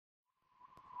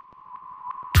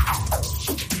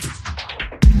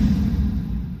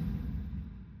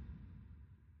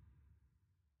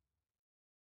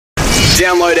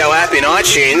Download our app in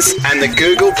iTunes and the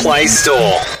Google Play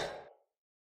Store.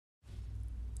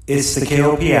 It's the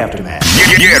KLP Aftermath.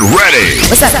 Get ready.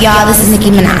 What's up, y'all? This is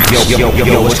Nicki Minaj. Yo,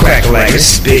 what's cracking like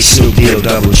this? Big Snoop Deal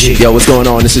Double G. Yo, what's going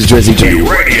on? This is Drizzy J.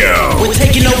 Radio. We're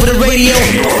taking over the radio.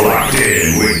 You're locked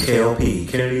in with KLP,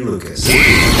 Kennedy Lucas.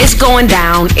 It's going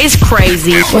down. It's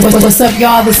crazy. What's up,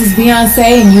 y'all? This is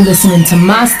Beyonce, and you listening to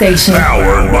my station.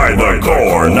 Powered by the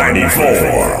Core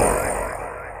 94.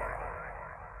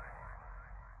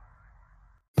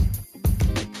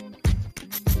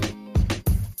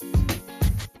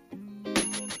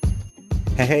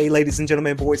 Hey, ladies and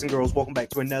gentlemen, boys and girls, welcome back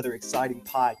to another exciting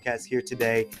podcast here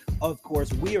today. Of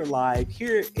course, we are live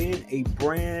here in a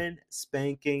brand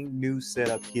spanking new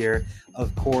setup here.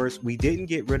 Of course, we didn't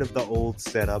get rid of the old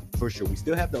setup for sure. We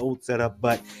still have the old setup,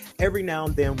 but every now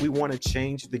and then we want to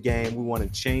change the game. We want to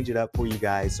change it up for you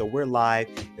guys. So we're live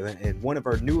in one of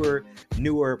our newer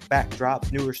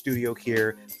backdrops, newer studio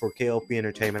here for KLP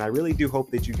Entertainment. I really do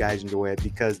hope that you guys enjoy it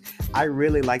because I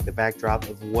really like the backdrop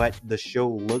of what the show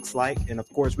looks like. And of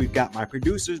course, we've got my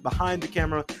producers behind the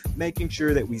camera, making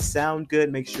sure that we sound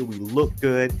good, make sure we look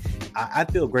good. I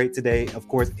feel great today. Of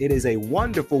course, it is a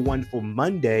wonderful, wonderful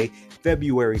Monday,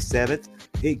 February 7th.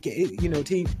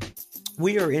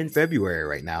 We are in February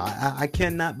right now. I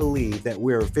cannot believe that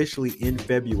we're officially in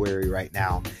February right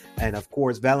now. And of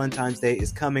course, Valentine's Day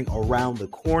is coming around the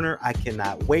corner. I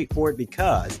cannot wait for it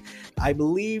because I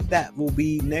believe that will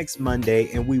be next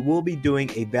Monday, and we will be doing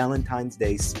a Valentine's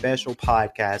Day special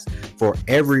podcast for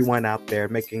everyone out there,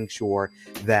 making sure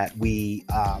that we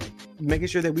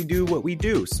do what we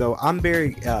do. So I'm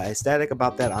very ecstatic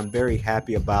about that. I'm very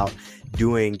happy about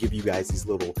give you guys these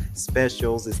little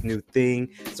specials, this new thing.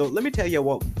 So let me tell you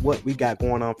what we got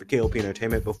going on for KLP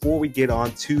Entertainment before we get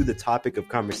on to the topic of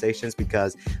conversations,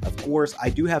 because of course I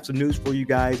do have some news for you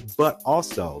guys, but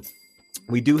also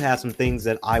we do have some things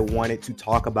that I wanted to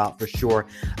talk about for sure,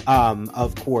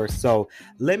 of course. So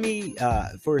let me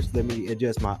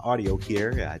adjust my audio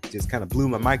here. I just kind of blew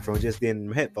my microphone just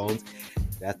in headphones.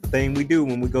 That's the thing we do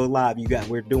when we go live.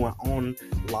 We're doing on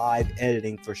live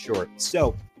editing for sure.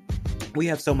 So we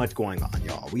have so much going on,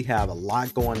 y'all. We have a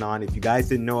lot going on. If you guys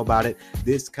didn't know about it,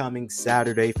 this coming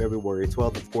Saturday, February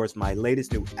 12th, of course, my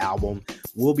latest new album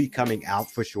will be coming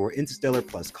out for sure. Interstellar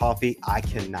plus Coffee. I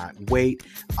cannot wait.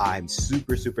 I'm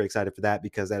super, super excited for that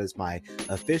because that is my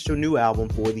official new album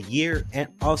for the year and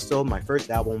also my first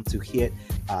album to hit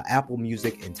Apple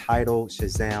Music entitled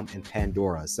Shazam and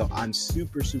Pandora. So I'm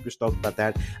super, super stoked about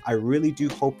that. I really do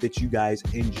hope that you guys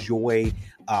enjoy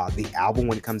the album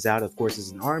when it comes out. Of course,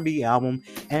 it's an R&B album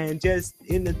and just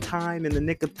in the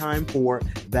nick of time for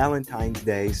Valentine's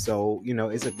Day. So,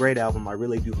 it's a great album. I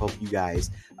really do hope you guys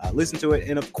listen to it.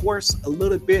 And of course, a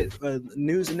little bit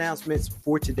news announcements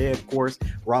for today. Of course,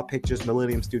 Raw Pictures,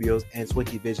 Millennium Studios, and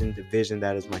Swanky Vision Division,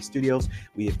 that is my studios.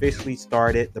 We officially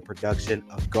started the production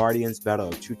of Guardians Battle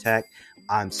of Chutak.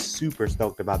 I'm super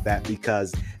stoked about that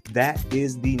because that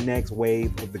is the next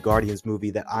wave of the Guardians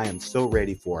movie that I am so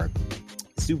ready for.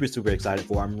 Super, super excited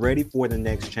for. I'm ready for the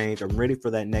next change. I'm ready for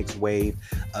that next wave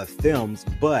of films,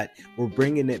 but we're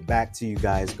bringing it back to you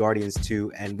guys, Guardians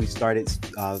 2, and we started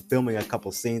filming a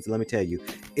couple scenes. Let me tell you,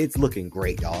 it's looking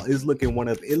great, y'all. It's looking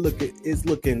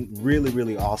really,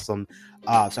 really awesome.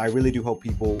 So I really do hope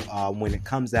people, when it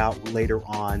comes out later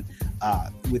on,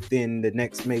 within the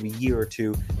next maybe year or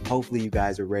two, hopefully you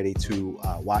guys are ready to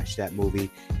watch that movie.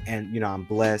 And, I'm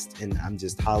blessed and I'm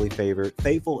just highly favored.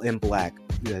 Faithful in Black.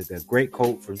 The great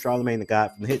quote from Charlamagne the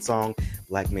God from the hit song,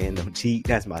 Black Man Don't Cheat.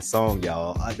 That's my song,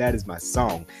 y'all. That is my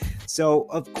song. So,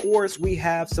 of course, we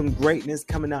have some greatness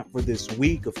coming out for this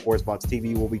week. Of course, Fox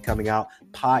TV will be coming out,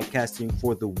 podcasting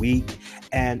for the week.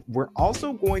 And we're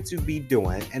also going to be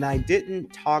doing, and I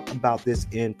didn't talk about this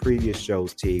in previous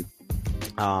shows, T.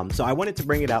 So I wanted to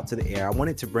bring it out to the air. I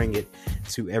wanted to bring it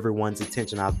to everyone's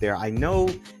attention out there. I know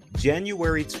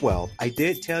January 12th, I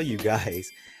did tell you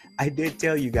guys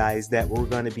that we're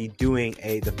going to be doing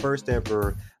the first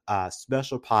ever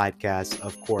special podcast,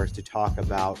 of course, to talk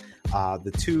about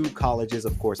the two colleges.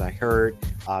 Of course, I heard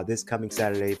this coming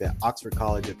Saturday that Oxford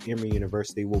College of Emory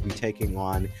University will be taking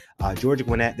on Georgia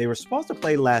Gwinnett. They were supposed to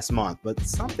play last month, but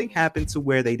something happened to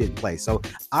where they didn't play. So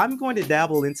I'm going to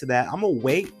dabble into that. I'm going to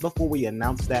wait before we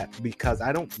announce that because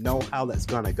I don't know how that's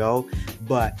going to go.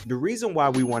 But the reason why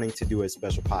we're wanting to do a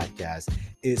special podcast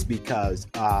is because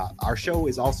our show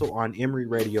is also on Emory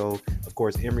Radio, of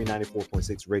course, Emory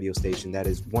 94.6 radio station. That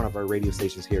is one of our radio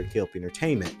stations here at KLP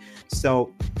Entertainment.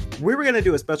 So we were going to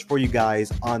do a special for you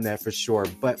guys on that for sure,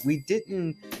 but we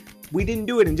didn't we didn't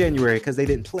do it in January because they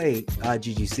didn't play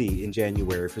GGC in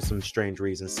January for some strange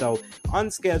reasons. So on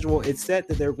schedule, it's said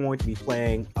that they're going to be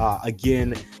playing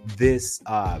again this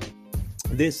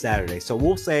Saturday. So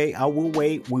we'll say I will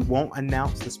wait. We won't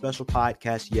announce the special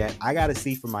podcast yet. I got to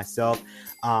see for myself.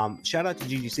 Shout out to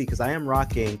GGC because I am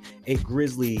rocking a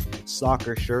Grizzly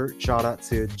soccer shirt. Shout out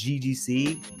to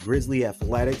GGC, Grizzly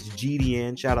Athletics,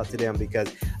 GDN. Shout out to them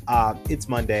because it's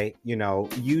Monday. You know,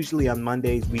 usually on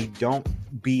Mondays we don't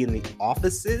be in the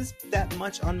offices that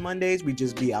much on Mondays. We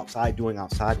just be outside doing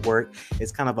outside work.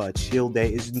 It's kind of a chill day.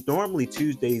 It's normally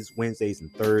Tuesdays, Wednesdays,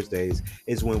 and Thursdays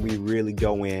is when we really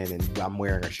go in, and I'm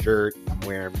wearing a shirt. I'm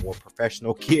wearing more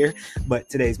professional gear. But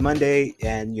today's Monday,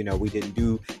 and you know, we didn't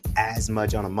do as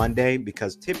much on a Monday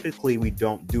because typically we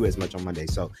don't do as much on Monday.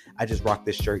 So I just rocked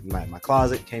this shirt in my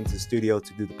closet, came to the studio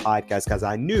to do the podcast because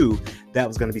I knew that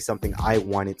was going to be something I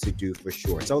wanted to do for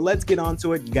sure. So let's get on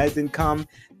to it. You guys didn't come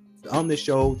on the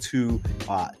show to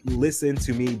listen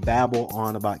to me babble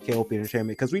on about KLP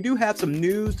Entertainment because we do have some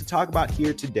news to talk about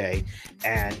here today,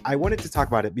 and I wanted to talk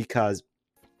about it because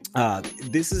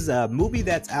this is a movie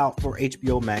that's out for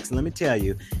HBO Max. And let me tell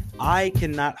you, I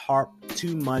cannot harp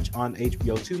too much on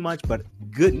HBO too much, but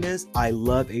goodness, I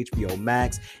love HBO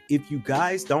Max. If you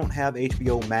guys don't have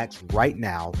HBO Max right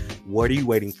now, what are you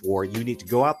waiting for? You need to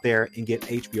go out there and get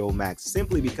HBO Max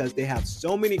simply because they have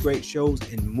so many great shows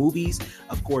and movies.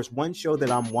 Of course, one show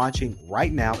that I'm watching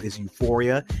right now is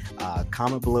Euphoria.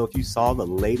 Comment below if you saw the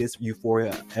latest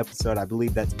Euphoria episode. I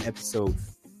believe that's episode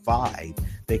 5.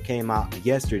 They came out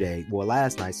yesterday, well,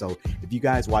 last night. So if you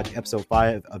guys watch episode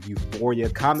 5 of Euphoria,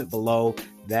 comment below.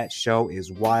 That show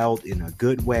is wild in a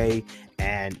good way.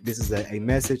 And this is a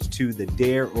message to the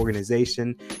DARE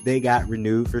organization. They got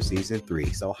renewed for season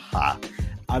 3. So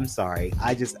I'm sorry.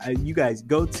 You guys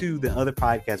go to the other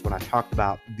podcast when I talked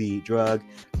about the drug.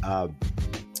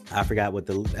 I forgot what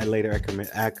the later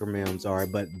acronyms are,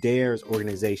 but DARE's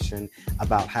organization,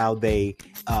 about how they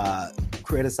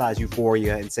criticize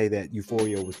Euphoria and say that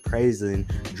Euphoria was praising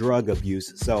drug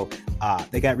abuse. So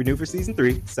they got renewed for season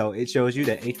 3. So it shows you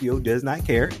that HBO does not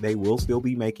care. They will still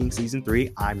be making season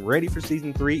 3. I'm ready for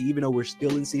season 3, even though we're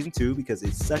still in season 2 because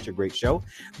it's such a great show.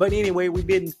 But anyway,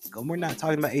 we're not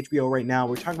talking about HBO right now.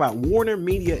 We're talking about Warner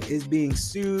Media is being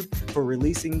sued for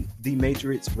releasing The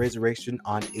Matrix Resurrection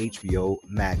on HBO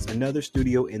Max. Another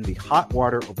studio in the hot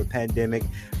water over pandemic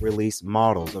release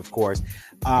models, of course.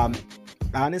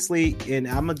 Honestly, and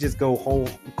I'm gonna just go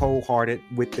cold-hearted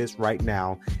with this right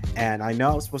now. And I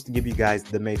know I was supposed to give you guys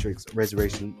the Matrix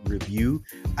Resurrection review.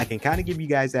 I can kind of give you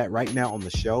guys that right now on the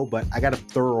show, but I got a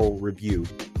thorough review.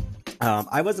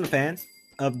 I wasn't a fan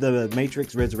of the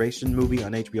Matrix Resurrection movie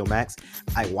on HBO Max.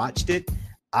 I watched it.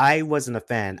 I wasn't a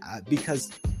fan because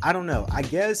I don't know. I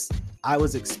guess I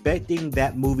was expecting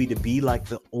that movie to be like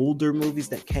the older movies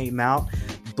that came out,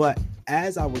 but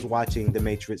as I was watching The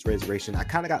Matrix Resurrection, I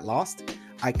kind of got lost.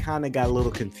 I kind of got a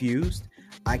little confused.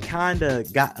 I kind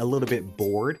of got a little bit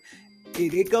bored.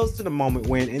 It goes to the moment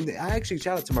when, and I actually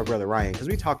shout out to my brother Ryan because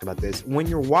we talked about this. When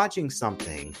you're watching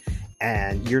something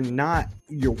and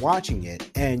you're watching it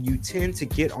and you tend to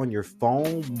get on your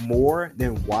phone more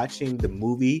than watching the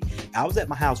movie. I was at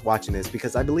my house watching this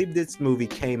because I believe this movie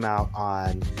came out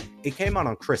on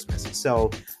Christmas. So,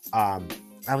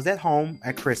 I was at home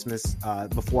at Christmas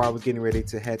before I was getting ready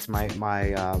to head to my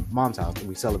mom's house, and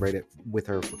we celebrated with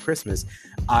her for Christmas.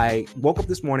 I woke up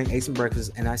this morning, ate some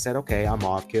breakfast, and I said, okay, I'm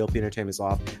off. KLP Entertainment's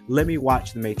off. Let me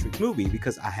watch the Matrix movie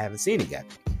because I haven't seen it yet.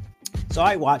 So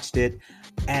I watched it,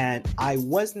 and I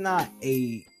was not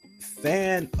a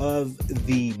fan of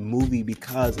the movie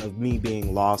because of me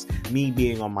being lost, me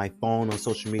being on my phone on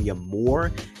social media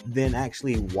more than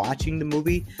actually watching the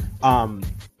movie.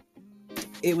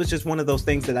 It was just one of those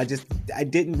things that I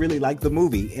didn't really like the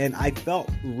movie, and I felt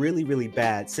really, really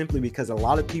bad simply because a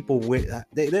lot of people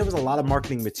there was a lot of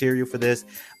marketing material for this.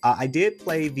 I did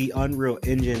play the Unreal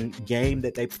Engine game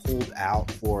that they pulled out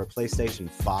for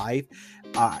PlayStation 5.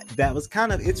 That was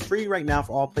it's free right now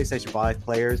for all PlayStation 5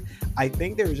 players. I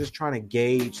think they were just trying to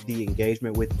gauge the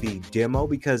engagement with the demo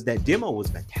because that demo was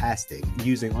fantastic,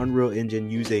 using Unreal Engine,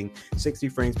 using 60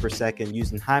 frames per second,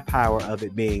 using high power of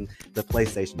it being the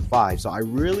PlayStation 5. So I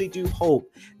really do hope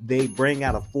they bring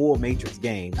out a full Matrix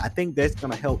game. I think that's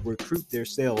going to help recruit their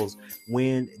sales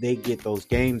when they get those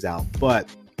games out. But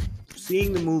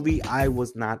seeing the movie, I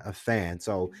was not a fan.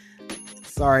 So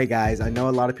sorry guys, I know a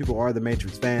lot of people are the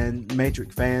Matrix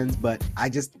fans, but I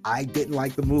didn't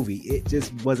like the movie. It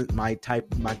just wasn't my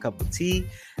cup of tea.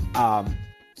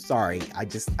 Sorry, I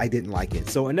didn't like it.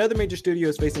 So another major studio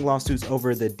is facing lawsuits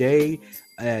over the day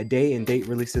day and date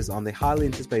releases on the highly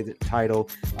anticipated title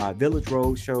Village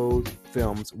Roadshow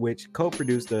Films, which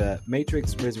co-produced the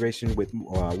Matrix Resurrection with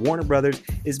Warner Brothers,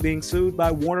 is being sued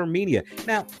by Warner Media.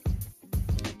 Now,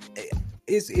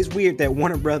 it's weird that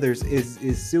Warner Brothers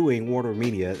is suing Warner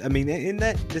Media. I mean, isn't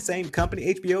that the same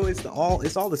company? HBO is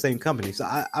all the same company. So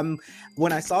I'm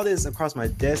when I saw this across my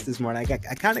desk this morning, I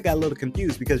kind of got a little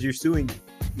confused because you're suing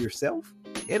yourself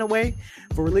in a way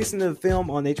for releasing the film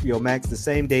on HBO Max the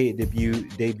same day it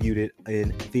debuted it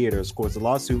in theaters. Of course, the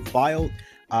lawsuit filed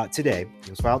today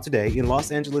in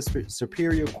Los Angeles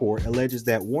Superior Court alleges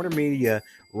that Warner Media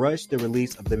rushed the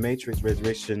release of The Matrix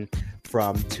Resurrection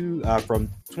from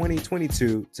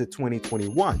 2022 to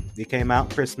 2021. It came out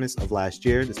Christmas of last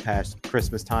year, this past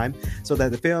Christmas time, so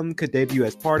that the film could debut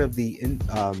as part of the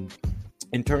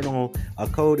internal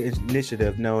code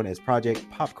initiative known as Project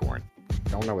Popcorn.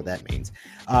 Don't know what that means.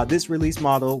 This release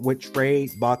model would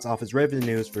trade box office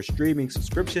revenues for streaming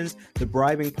subscriptions, the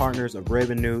bribing partners of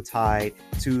revenue tied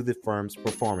to the firm's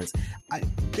performance.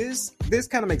 This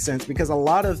kind of makes sense because a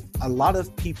lot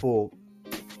of people,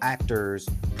 actors,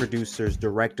 producers,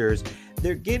 directors,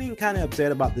 they're getting kind of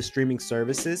upset about the streaming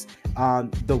services.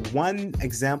 The one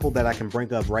example that I can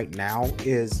bring up right now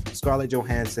is Scarlett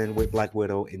Johansson with Black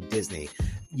Widow in Disney.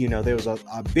 You know, there was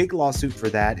a big lawsuit for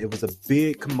that. It was a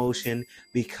big commotion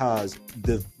because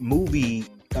the movie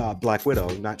Black Widow,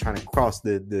 not trying to cross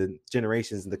the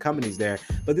generations and the companies there,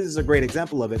 but this is a great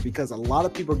example of it because a lot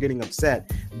of people are getting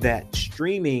upset that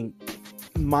streaming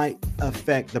might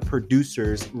affect the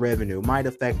producer's revenue, might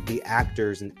affect the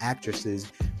actors and actresses'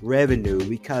 revenue,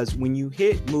 because when you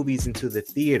hit movies into the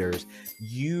theaters,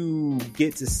 you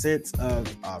get a sense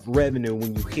of revenue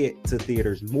when you hit to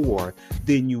theaters more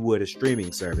than you would a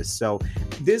streaming service. So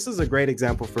this is a great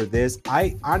example for this.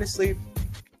 I honestly,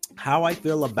 how I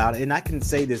feel about it, and I can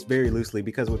say this very loosely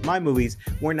because with my movies,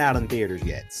 we're not in theaters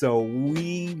yet. So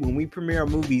when we premiere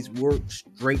movies, we're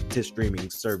straight to streaming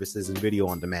services and video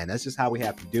on demand. That's just how we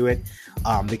have to do it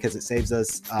because it saves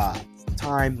us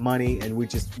time, money, and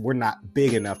we're not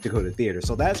big enough to go to theater.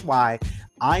 So that's why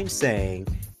I'm saying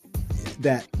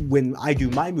that when I do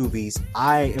my movies,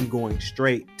 I am going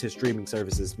straight to streaming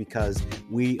services because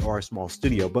we are a small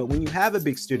studio. But when you have a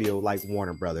big studio like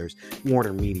Warner Brothers,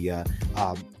 Warner Media,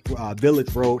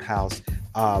 Village Roadhouse,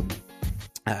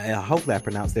 hopefully I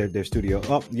pronounced their studio.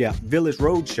 Oh yeah, Village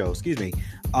Roadshow, excuse me.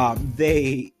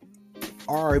 They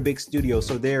are a big studio,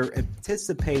 so they're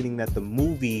anticipating that the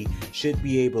movie should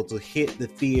be able to hit the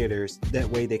theaters. That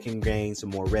way they can gain some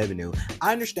more revenue.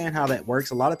 I understand how that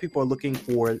works. A lot of people are looking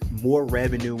for more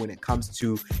revenue when it comes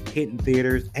to hitting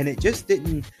theaters, and they just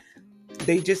didn't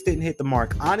hit the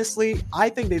mark. Honestly, I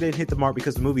think they didn't hit the mark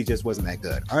because the movie just wasn't that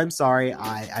good. I'm sorry.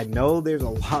 I know there's a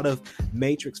lot of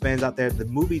Matrix fans out there. The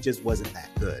movie just wasn't that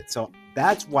good. So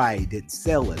that's why it didn't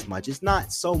sell as much. It's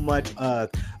not so much of,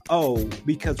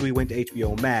 because we went to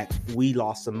HBO Max, we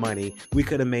lost some money. We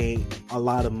could have made a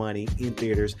lot of money in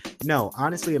theaters. No,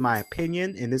 honestly, in my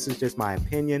opinion, and this is just my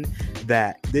opinion,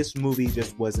 that this movie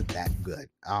just wasn't that good.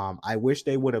 I wish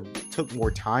they would have took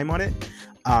more time on it.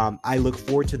 I look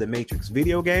forward to the Matrix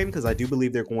video game because I do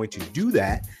believe they're going to do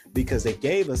that because they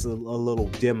gave us a little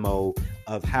demo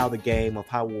of how the game, of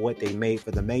what they made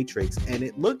for the Matrix, and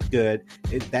it looked good.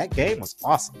 That game was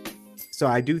awesome. So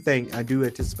I do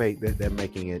anticipate that they're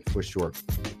making it for sure.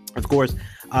 Of course,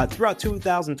 throughout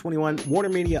 2021, Warner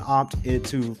Media opted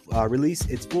to release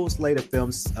its full slate of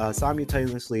films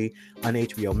simultaneously on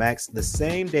HBO Max the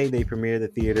same day they premiere the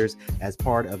theaters. As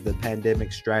part of the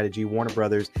pandemic strategy, Warner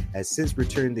Brothers has since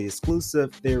returned the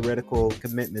exclusive theoretical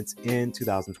commitments in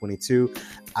 2022.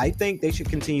 I think they should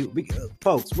continue.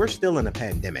 Folks, we're still in a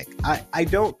pandemic. I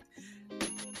don't,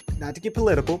 not to get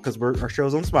political, because our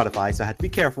show's on Spotify, so I have to be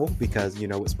careful because,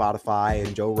 with Spotify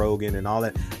and Joe Rogan and all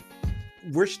that,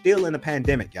 we're still in a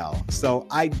pandemic, y'all. So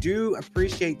I do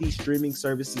appreciate these streaming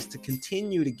services to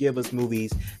continue to give us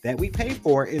movies that we pay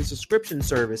for in subscription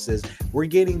services. We're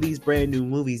getting these brand new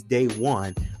movies day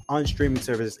one on streaming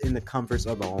services in the comforts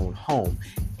of our own home.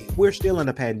 We're still in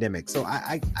a pandemic. So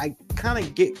I kind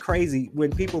of get crazy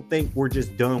when people think we're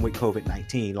just done with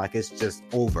COVID-19, like it's just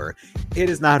over. It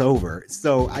is not over.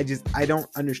 So I don't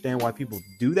understand why people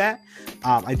do that.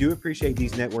 I do appreciate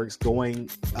these networks going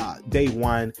day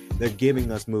one. They're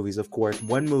giving us movies. Of course,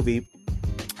 one movie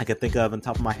I could think of on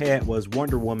top of my head was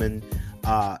Wonder Woman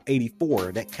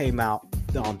 84 that came out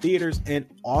on theaters and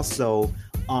also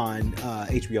on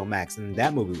HBO Max, and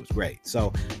that movie was great.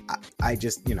 So I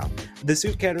just, the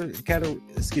suit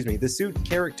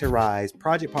characterized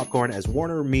Project Popcorn as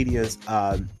Warner Media's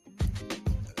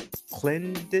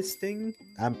clandestine,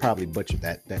 I'm probably butchered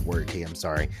that word here, I'm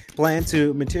sorry, plan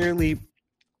to materially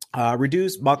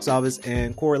reduce box office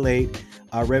and correlate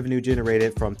revenue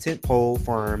generated from tentpole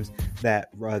firms that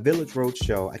Village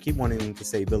Roadshow, I keep wanting to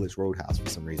say Village Roadhouse for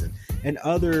some reason, and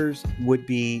others would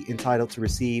be entitled to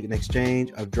receive in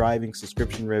exchange of driving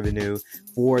subscription revenue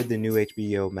for the new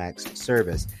HBO Max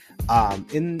service.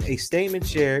 In a statement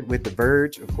shared with The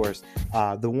Verge, of course,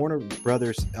 the Warner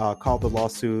Brothers called the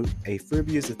lawsuit a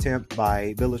frivolous attempt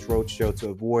by Village Roadshow to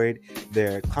avoid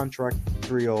their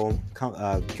contractual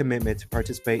commitment to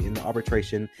participate in the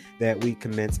arbitration that we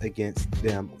commenced against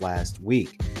them last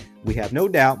week. We have no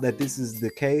doubt that this is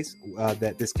the case,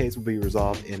 that this case will be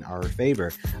resolved in our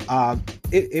favor.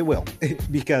 It will,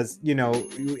 because, you know,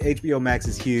 HBO Max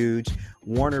is huge.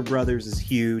 Warner Brothers is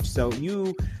huge. So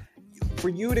for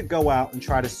you to go out and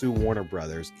try to sue Warner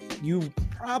Brothers, you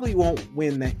probably won't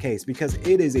win that case, because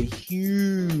it is a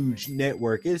huge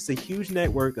network. It's a huge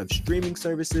network of streaming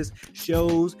services,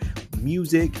 shows,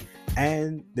 music,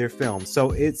 and their films.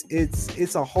 So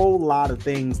it's a whole lot of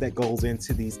things that goes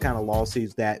into these kind of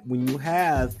lawsuits, that when you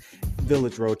have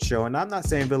Village Roadshow, and I'm not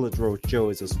saying Village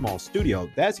Roadshow is a small studio,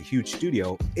 that's a huge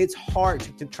studio, it's hard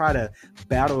to try to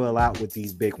battle it out with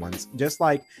these big ones. Just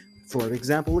like, for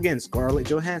example, again, Scarlett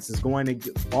Johansson's going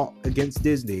against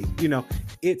Disney. You know,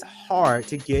 it's hard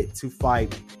to get to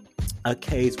fight a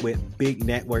case with big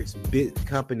networks, big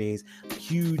companies,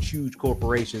 huge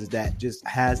corporations that just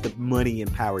has the money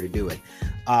and power to do it.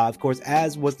 Of course,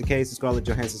 as was the case in Scarlett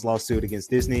Johansson's lawsuit against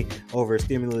Disney over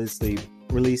stimulously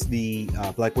released the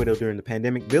Black Widow during the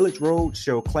pandemic, Village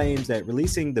Roadshow claims that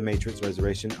releasing The Matrix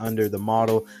Resurrection under the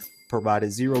model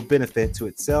provided zero benefit to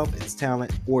itself, its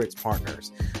talent, or its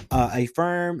partners. A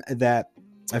firm that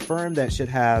should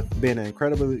have been an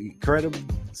incredible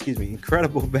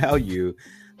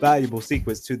valuable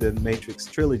sequence to the Matrix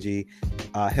trilogy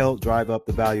helped drive up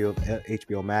the value of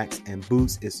HBO Max and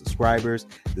boost its subscribers.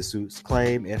 The suits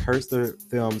claim it hurts the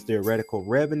film's theoretical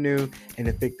revenue and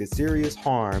inflicted serious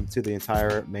harm to the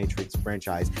entire Matrix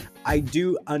franchise. I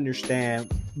do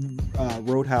understand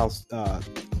Roadhouse,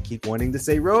 keep wanting to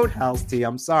say Roadhouse T,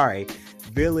 I'm sorry,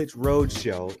 Village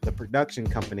Roadshow, the production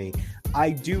company. I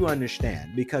do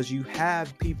understand, because you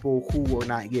have people who are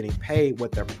not getting paid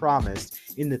what they're promised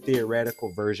in the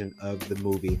theoretical version of the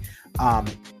movie.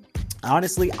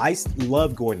 Honestly, I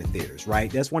love going to theaters,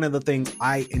 right? That's one of the things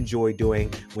I enjoy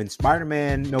doing. When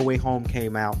Spider-Man No Way Home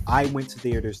came out, I went to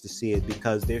theaters to see it,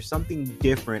 because there's something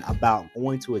different about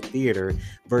going to a theater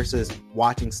versus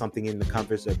watching something in the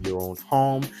comforts of your own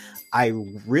home. I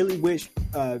really wish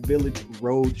Village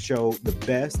Roadshow the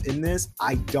best in this.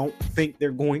 I don't think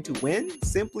they're going to win,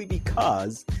 simply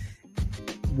because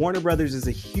Warner Brothers is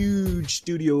a huge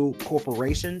studio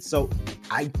corporation, so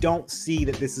I don't see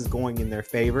that this is going in their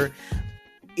favor.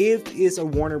 If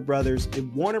Warner Brothers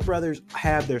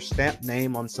have their stamp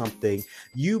name on something,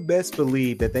 you best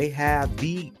believe that they have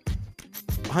the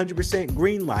 100%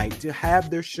 green light to have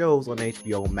their shows on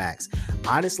HBO Max.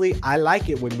 Honestly, I like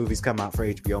it when movies come out for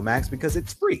HBO Max, because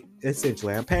it's free.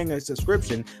 Essentially, I'm paying a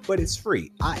subscription, but it's free.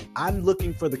 I'm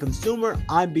looking for the consumer.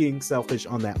 I'm being selfish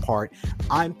on that part.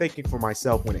 I'm thinking for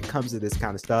myself when it comes to this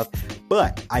kind of stuff.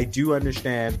 But I do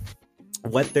understand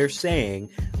what they're saying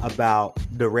about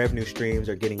the revenue streams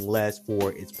are getting less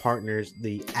for its partners,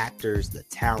 the actors, the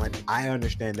talent. I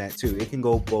understand that too. It can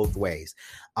go both ways.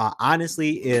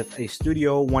 Honestly, if a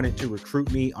studio wanted to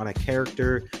recruit me on a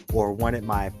character or wanted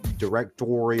my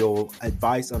directorial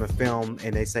advice on a film,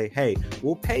 and they say, hey,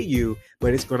 we'll pay you,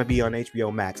 but it's going to be on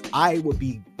HBO Max, I would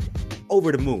be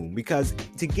over the moon, because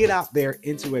to get out there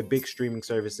into a big streaming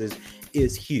services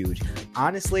is huge.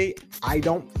 Honestly, I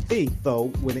don't think, though,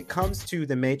 when it comes to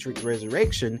The Matrix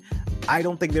Resurrection, I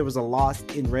don't think there was a loss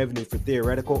in revenue for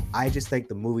theoretical. I just think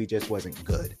the movie just wasn't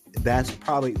good. That's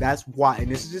why, and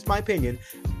this is just my opinion,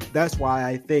 that's why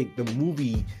I think the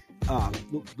movie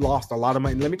lost a lot of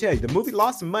money. Let me tell you, the movie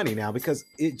lost some money now, because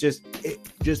it just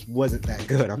wasn't that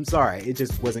good. I'm sorry, it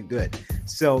just wasn't good.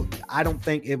 So I don't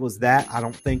think it was that. I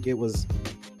don't think it was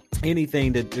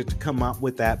anything to come up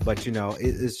with that. But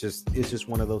it's just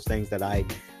one of those things that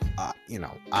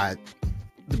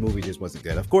the movie just wasn't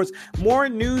good. Of course, more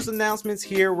news announcements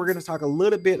here. We're going to talk a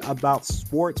little bit about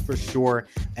sports for sure.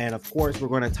 And of course, we're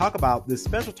going to talk about this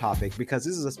special topic, because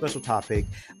this is a special topic.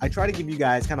 I try to give you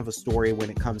guys kind of a story when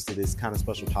it comes to this kind of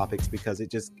special topics, because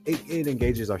it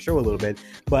engages our show a little bit.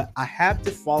 But I have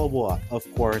to follow up, of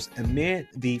course, amid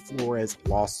the Flores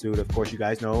lawsuit. Of course, you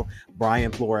guys know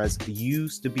Brian Flores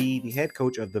used to be the head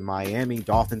coach of the Miami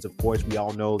Dolphins. Of course, we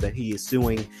all know that he is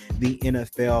suing the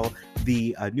NFL,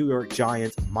 the New York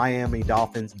Giants, Miami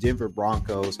Dolphins, Denver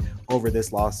Broncos over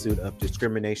this lawsuit of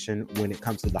discrimination when it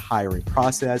comes to the hiring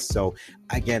process. So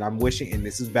again, I'm wishing, and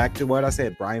this is back to what I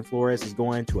said, Brian Flores is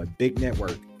going to a big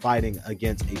network fighting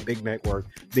against a big network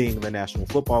being the National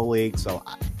Football League. So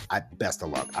I best of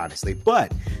luck, honestly.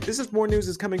 But this is more news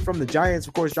is coming from the Giants.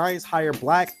 Of course, Giants hire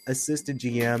black assistant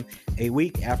GM a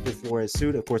week after Flores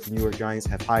suit. Of course, the New York Giants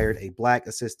have hired a black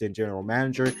assistant general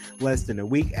manager less than a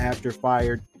week after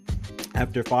fired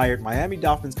Miami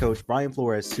Dolphins coach Brian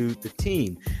Flores sued the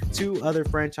team. Two other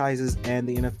franchises and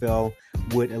the NFL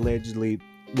would allegedly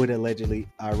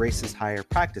racist hire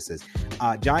practices.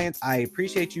 Giants, I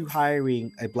appreciate you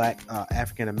hiring a black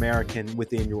African American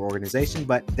within your organization,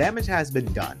 but damage has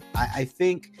been done. I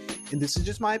think, and this is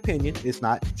just my opinion, it's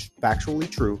not factually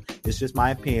true, it's just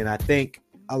my opinion. I think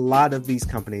a lot of these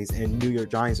companies and New York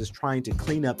Giants is trying to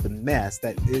clean up the mess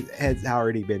that has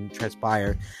already been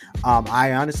transpired.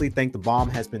 I honestly think the bomb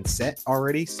has been set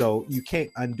already, so you can't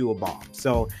undo a bomb.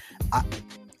 So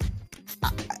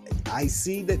I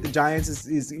see that the Giants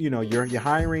is you're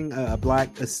hiring a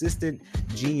black assistant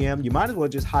GM. You might as well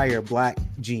just hire a black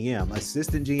GM,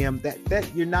 assistant GM.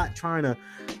 That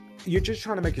you're just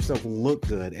trying to make yourself look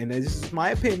good. And this is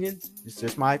my opinion. It's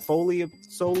just my solely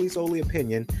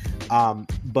opinion.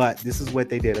 But this is what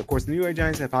they did. Of course, the New York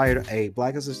Giants have hired a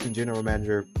black assistant general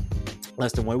manager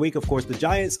less than 1 week. Of course, the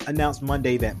Giants announced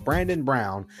Monday that Brandon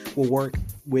Brown will work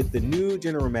with the new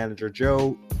general manager,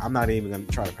 Joe. I'm not even going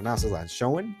to try to pronounce his last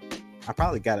name. I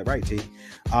probably got it right, T.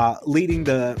 Leading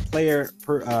the player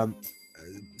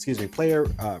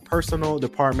personal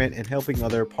department and helping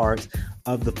other parts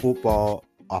of the football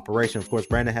operation. Of course,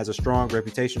 Brandon has a strong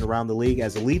reputation around the league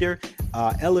as a leader,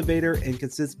 elevator, and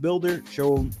consistent builder.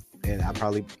 And I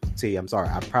probably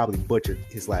butchered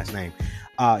his last name.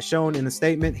 Shown in a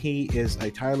statement, he is a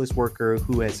tireless worker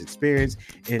who has experience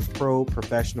in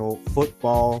professional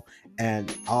football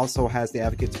and also has the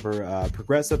advocates for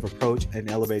progressive approach and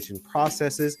elevation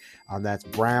processes. That's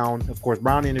Brown. Of course,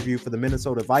 Brown interviewed for the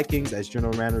Minnesota Vikings as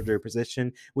general manager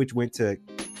position, which went to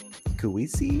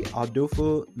Kwesi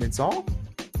Adofo-Mensah.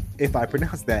 If I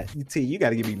pronounce that, you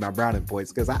got to give me my Browning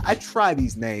points because I try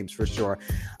these names for sure.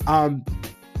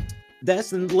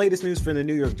 That's the latest news for the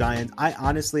New York Giants. I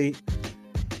honestly,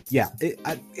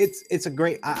 it's a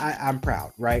great. I'm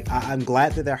proud, right? I'm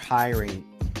glad that they're hiring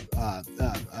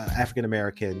African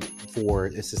American for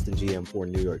assistant GM for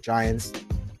New York Giants,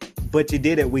 but you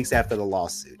did it weeks after the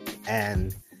lawsuit,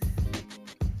 and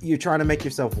you're trying to make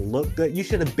yourself look good. You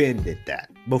should have been did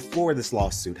that before this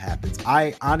lawsuit happens.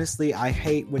 I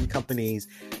hate when companies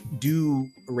do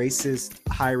racist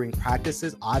hiring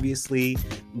practices. Obviously,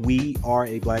 we are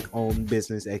a black-owned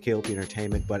business at KLP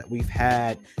Entertainment, but we've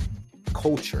had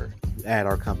culture at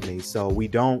our company, so we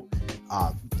don't.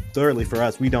 Thirdly, for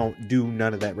us, we don't do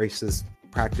none of that racist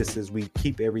practices. We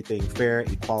keep everything fair.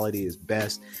 Equality is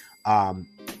best.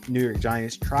 New York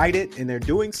Giants tried it and they're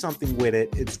doing something with it.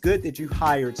 It's good that you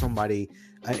hired somebody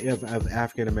of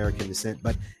African American descent,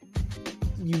 but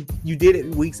you did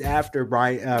it weeks after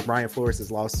Brian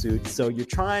Flores' lawsuit. So you're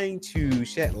trying to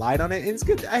shed light on it, and it's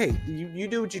good. Hey, you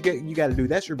do what you got to do.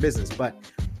 That's your business, but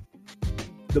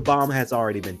the bomb has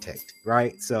already been ticked,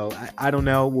 right? So I don't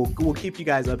know. We'll keep you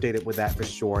guys updated with that for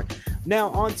sure. Now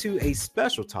on to a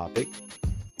special topic.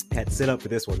 Had set up for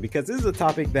this one because this is a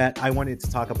topic that I wanted to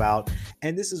talk about,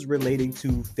 and this is relating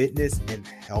to fitness and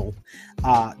health.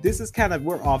 This is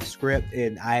we're off script,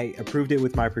 and I approved it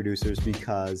with my producers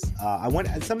because I want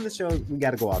some of the shows we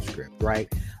got to go off script,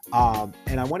 right?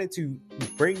 And I wanted to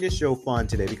bring this show fun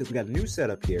today because we got a new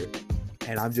setup here,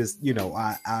 and I'm just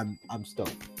I'm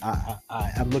stoked.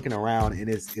 I'm looking around and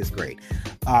it's great.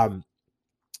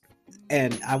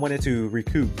 And I wanted to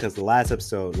recoup because the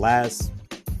last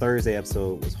Thursday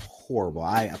episode was horrible.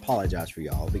 I apologize for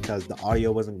y'all because the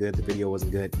audio wasn't good, the video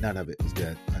wasn't good, none of it was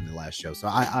good on the last show. So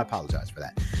I apologize for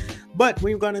that. But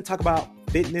we're going to talk about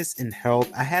fitness and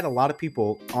health. I had a lot of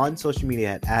people on social media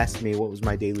had asked me what was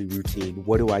my daily routine,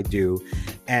 what do I do?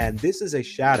 And this is a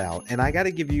shout out, and I got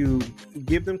to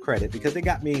give them credit because they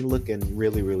got me looking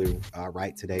really, really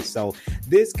right today. So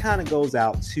this kind of goes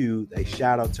out to a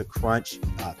shout out to Crunch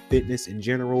Fitness in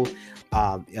general.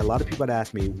 A lot of people had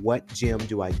asked me what gym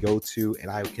do I go to,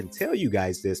 and I can tell you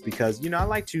guys this because I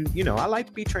like to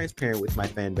be transparent with my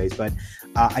fan base. But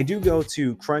I do go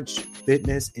to Crunch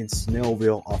Fitness in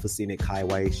Snellville off of Scenic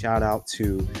Highway. Shout out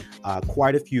to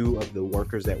quite a few of the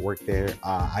workers that work there.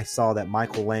 I saw that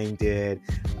Michael Lang did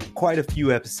quite a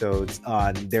few episodes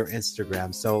on their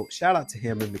Instagram, so shout out to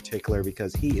him in particular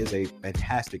because he is a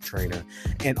fantastic trainer,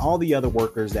 and all the other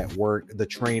workers that work, the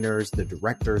trainers, the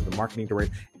directors, the marketing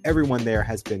director, everyone there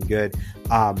has been good.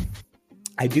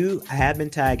 I have been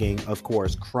tagging, of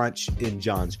course, Crunch in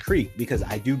Johns Creek because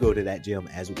I do go to that gym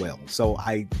as well. So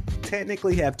I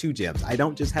technically have two gyms. I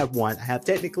don't just have one.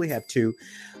 Technically have two,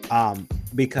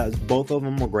 because both of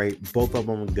them are great. Both of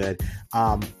them are good.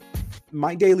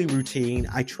 My daily routine,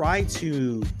 I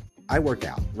work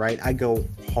out, right? I go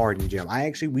hard in the gym.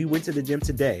 We went to the gym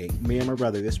today. Me and my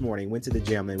brother this morning went to the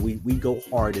gym, and we go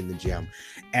hard in the gym.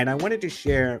 And I wanted to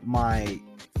share my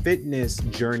fitness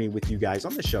journey with you guys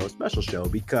on the show, a special show,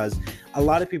 because a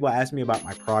lot of people ask me about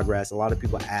my progress. A lot of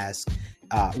people ask,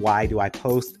 why do I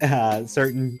post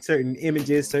certain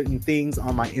images, certain things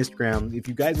on my Instagram? If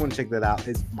you guys want to check that out,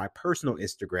 it's my personal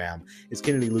Instagram. It's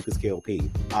Kennedy Lucas KLP.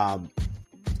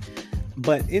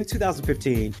 But in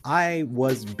 2015, I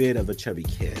was a bit of a chubby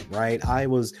kid, right? I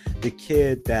was the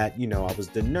kid that, I was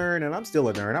the nerd, and I'm still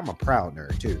a nerd. I'm a proud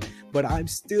nerd too, but I'm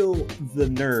still the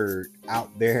nerd out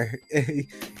there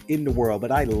in the world,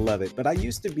 but I love it. But I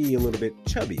used to be a little bit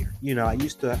chubbier. I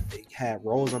used to have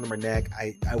rolls under my neck.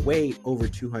 I weighed over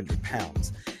 200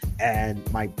 pounds, and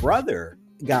my brother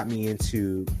got me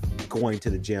into going to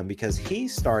the gym because he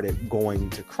started going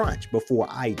to Crunch before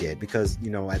I did, because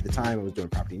at the time I was doing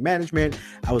property management.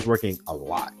 I was working a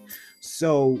lot.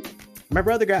 So my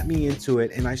brother got me into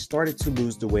it, and I started to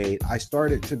lose the weight. I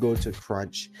started to go to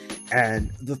Crunch,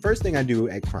 and the first thing I do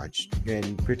at Crunch,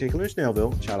 in particular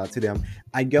Snellville, shout out to them,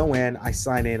 I go in, I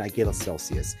sign in, I get a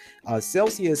Celsius.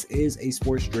 Celsius is a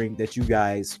sports drink that you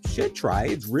guys should try.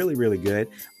 It's really, really good.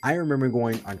 I remember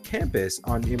going on campus,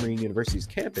 on Emory University's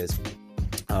campus,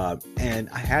 and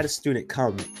I had a student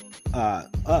come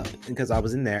up because I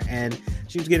was in there, and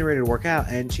she was getting ready to work out,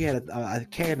 and she had a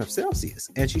can of Celsius,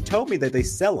 and she told me that they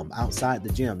sell them outside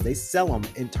the gym. They sell them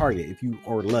in Target if you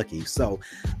are lucky. So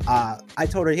I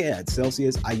told her, yeah, it's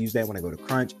Celsius. I use that when I go to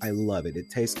Crunch. I love it. It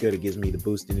tastes good. It gives me the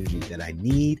boost energy that I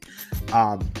need.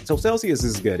 So Celsius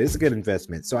is good. It's a good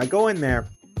investment. So I go in there,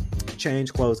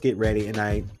 change clothes, get ready, and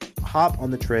I hop on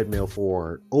the treadmill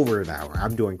for over an hour.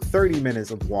 I'm doing 30 minutes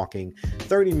of walking,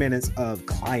 30 minutes of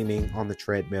climbing on the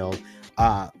treadmill,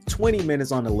 20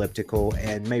 minutes on elliptical,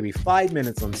 and maybe 5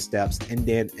 minutes on steps, and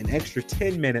then an extra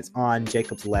 10 minutes on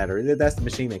Jacob's Ladder. That's the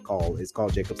machine it's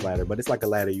called Jacob's Ladder, but it's like a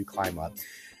ladder you climb up.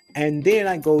 And then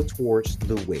I go towards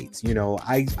the weights.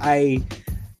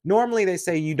 Normally they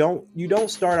say you don't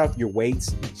start off your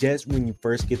weights just when you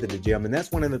first get to the gym. And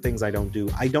that's one of the things I don't do.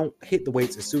 I don't hit the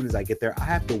weights as soon as I get there. I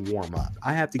have to warm up.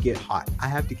 I have to get hot. I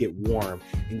have to get warm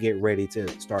and get ready to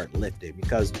start lifting.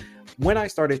 Because when I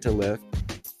started to lift,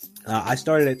 I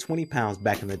started at 20 pounds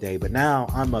back in the day, but now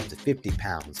I'm up to 50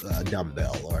 pounds a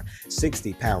dumbbell, or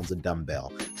 60 pounds a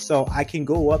dumbbell. So I can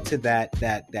go up to that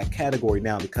category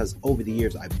now, because over the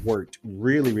years I've worked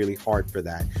really, really hard for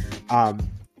that.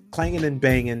 Clanging and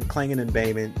banging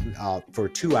for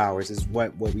 2 hours is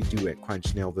what we do at Crunch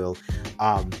Snellville.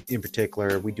 In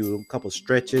particular, we do a couple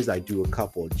stretches. I do a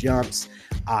couple jumps.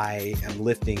 I am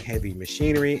lifting heavy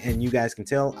machinery, and you guys can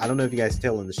tell. I don't know if you guys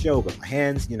tell in the show, but my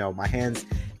hands,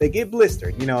 they get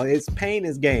blistered. It's pain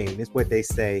is gain. It's what they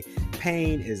say.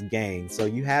 Pain is gain. So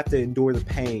you have to endure the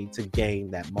pain to gain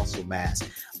that muscle mass.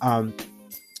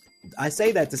 I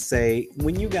say that to say,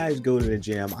 when you guys go to the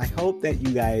gym, I hope that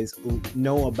you guys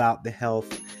know about the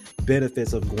health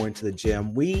benefits of going to the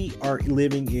gym. We are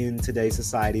living in today's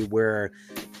society where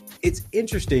it's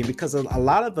interesting, because a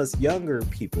lot of us younger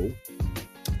people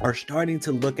are starting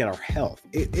to look at our health.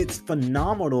 It's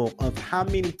phenomenal of how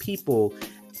many people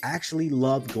actually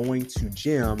love going to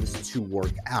gyms to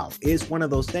work out. It's one of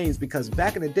those things, because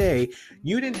back in the day,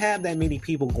 you didn't have that many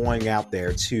people going out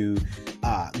there to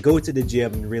go to the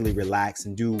gym and really relax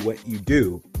and do what you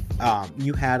do.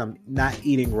 You had them not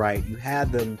eating right. You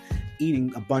had them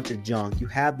eating a bunch of junk. You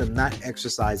have them not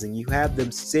exercising. You have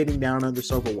them sitting down on the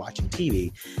sofa watching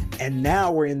TV. And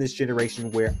now we're in this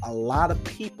generation where a lot of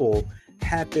people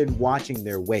have been watching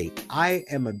their weight. I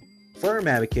am a firm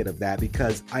advocate of that,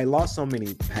 because I lost so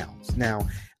many pounds. Now,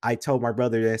 I told my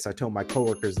brother this, I told my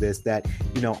coworkers this, that,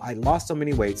 I lost so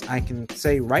many weights. I can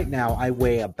say right now I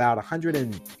weigh about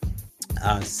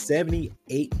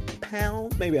 178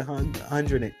 pounds, maybe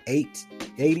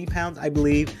 180 pounds, I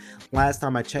believe, last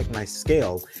time I checked my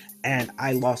scale. And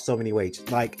I lost so many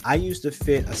weights. Like, I used to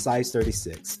fit a size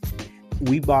 36.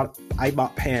 I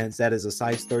bought pants that is a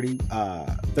size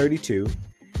 32.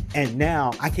 And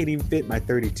now I can't even fit my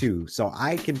 32. So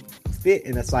I can fit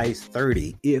in a size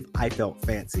 30 if I felt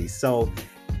fancy. So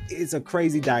it's a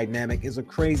crazy dynamic. It's a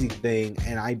crazy thing.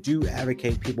 And I do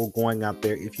advocate people going out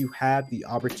there. If you have the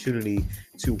opportunity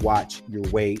to watch your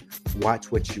weight,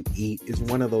 watch what you eat, is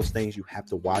one of those things you have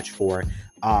to watch for.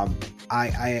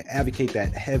 I advocate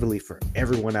that heavily for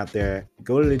everyone out there.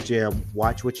 Go to the gym,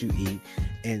 watch what you eat,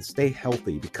 and stay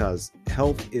healthy, because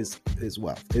health is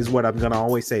wealth, is what I'm going to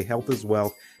always say. Health is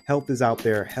wealth. Health is out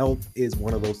there. Health is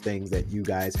one of those things that you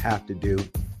guys have to do.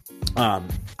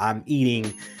 I'm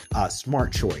eating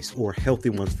smart choice or healthy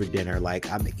ones for dinner.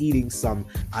 Like, I'm eating some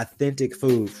authentic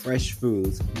food, fresh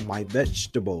foods, my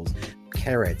vegetables,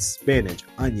 carrots, spinach,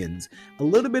 onions, a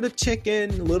little bit of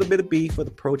chicken, a little bit of beef for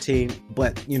the protein.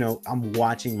 But, you know, I'm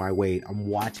watching my weight. I'm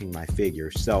watching my figure.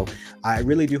 So I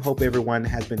really do hope everyone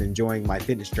has been enjoying my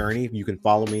fitness journey. You can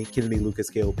follow me, Kennedy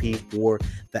Lucas KLP, for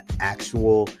the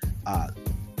actual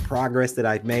progress that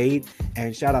I've made.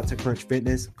 And shout out to Crunch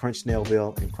Fitness, Crunch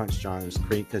Snailville, and Crunch Johns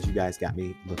Creek, because you guys got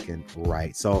me looking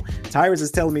right. So Tyrus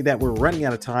is telling me that we're running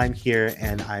out of time here,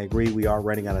 and I agree, we are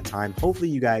running out of time. Hopefully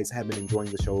you guys have been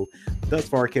enjoying the show thus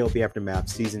far, KLP Aftermath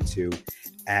Season 2.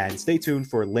 And stay tuned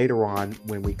for later on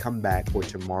when we come back for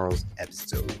tomorrow's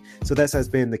episode. So this has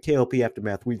been the KLP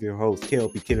Aftermath with your host,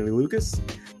 KLP Kennedy Lucas.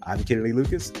 I'm Kennedy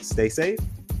Lucas. Stay safe,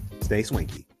 stay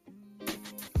swanky.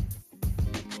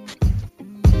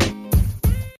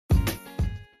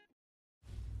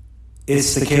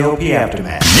 It's the KLP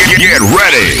Aftermath. Get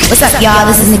ready. What's up, y'all?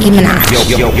 This is Nicki Minaj.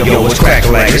 Yo, what's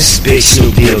cracking like this? Big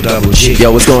Snoop Deal Double G.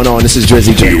 Yo, what's going on? This is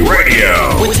Drizzy J.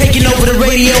 Radio. We're taking over the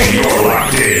radio. You're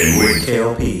locked in with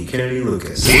KLP Kennedy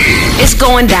Lucas. It's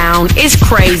going down. It's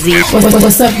crazy.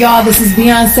 What's up, y'all? This is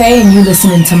Beyonce, and you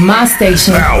listening to my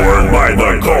station. Powered by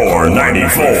the Core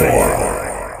 94.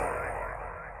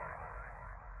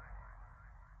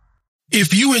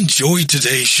 If you enjoyed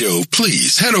today's show,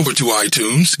 please head over to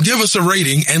iTunes, give us a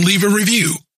rating, and leave a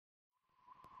review.